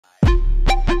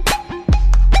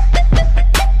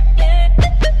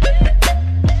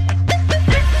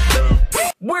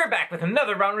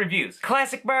another round of reviews.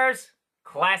 Classic bars,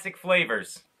 classic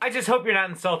flavors. I just hope you're not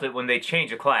insulted when they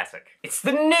change a classic. It's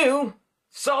the new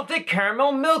Salted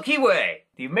Caramel Milky Way.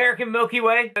 The American Milky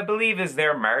Way, I believe, is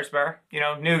their Mars bar. You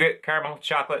know, nougat, caramel,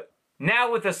 chocolate.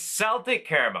 Now with a salted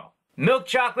caramel. Milk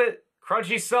chocolate,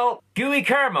 crunchy salt, gooey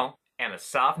caramel, and a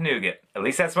soft nougat. At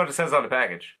least that's what it says on the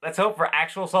package. Let's hope for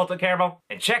actual salted caramel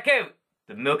and check out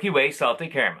the Milky Way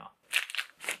Salted Caramel.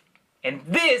 And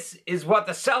this is what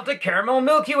the Salted Caramel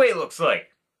Milky Way looks like.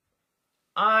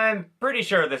 I'm pretty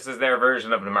sure this is their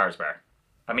version of the Mars bar.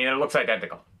 I mean, it looks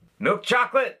identical. Milk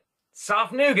chocolate,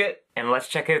 soft nougat, and let's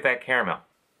check out that caramel.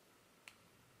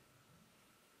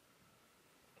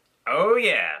 Oh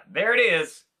yeah, there it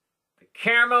is. The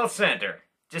caramel center.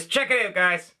 Just check it out,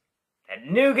 guys. That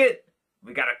nougat,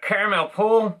 we got a caramel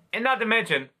pull, and not to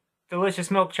mention, delicious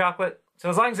milk chocolate. So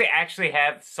as long as they actually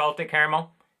have salted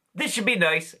caramel, this should be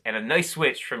nice, and a nice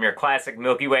switch from your classic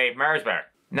Milky Way Mars bar.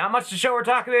 Not much to show or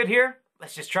talk about here.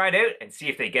 Let's just try it out and see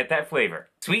if they get that flavor.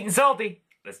 Sweet and salty.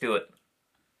 Let's do it.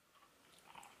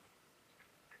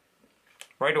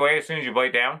 Right away, as soon as you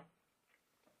bite down,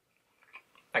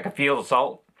 I can feel the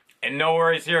salt. And no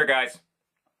worries here, guys.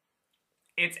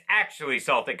 It's actually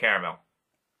salted caramel.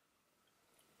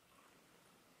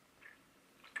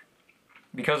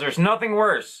 Because there's nothing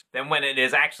worse than when it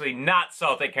is actually not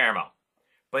salted caramel.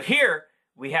 But here,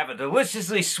 we have a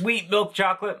deliciously sweet milk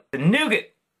chocolate, the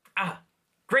nougat.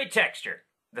 Great texture.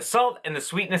 The salt and the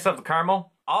sweetness of the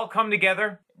caramel all come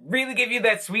together, really give you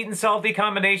that sweet and salty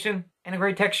combination, and a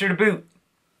great texture to boot.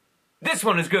 This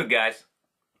one is good, guys.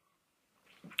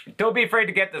 Don't be afraid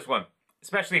to get this one,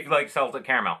 especially if you like salted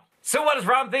caramel. So what does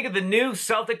Ron think of the new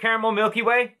Salted Caramel Milky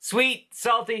Way? Sweet,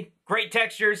 salty, great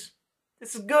textures.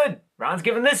 This is good. Ron's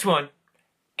giving this one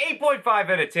 8.5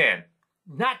 out of 10.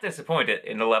 Not disappointed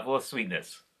in the level of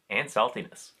sweetness and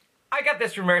saltiness. I got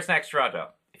this from Rare Snacks Toronto.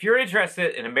 If you're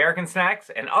interested in American snacks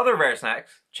and other rare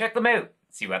snacks, check them out.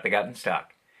 See what they got in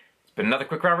stock. It's been another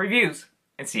quick round of reviews,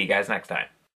 and see you guys next time.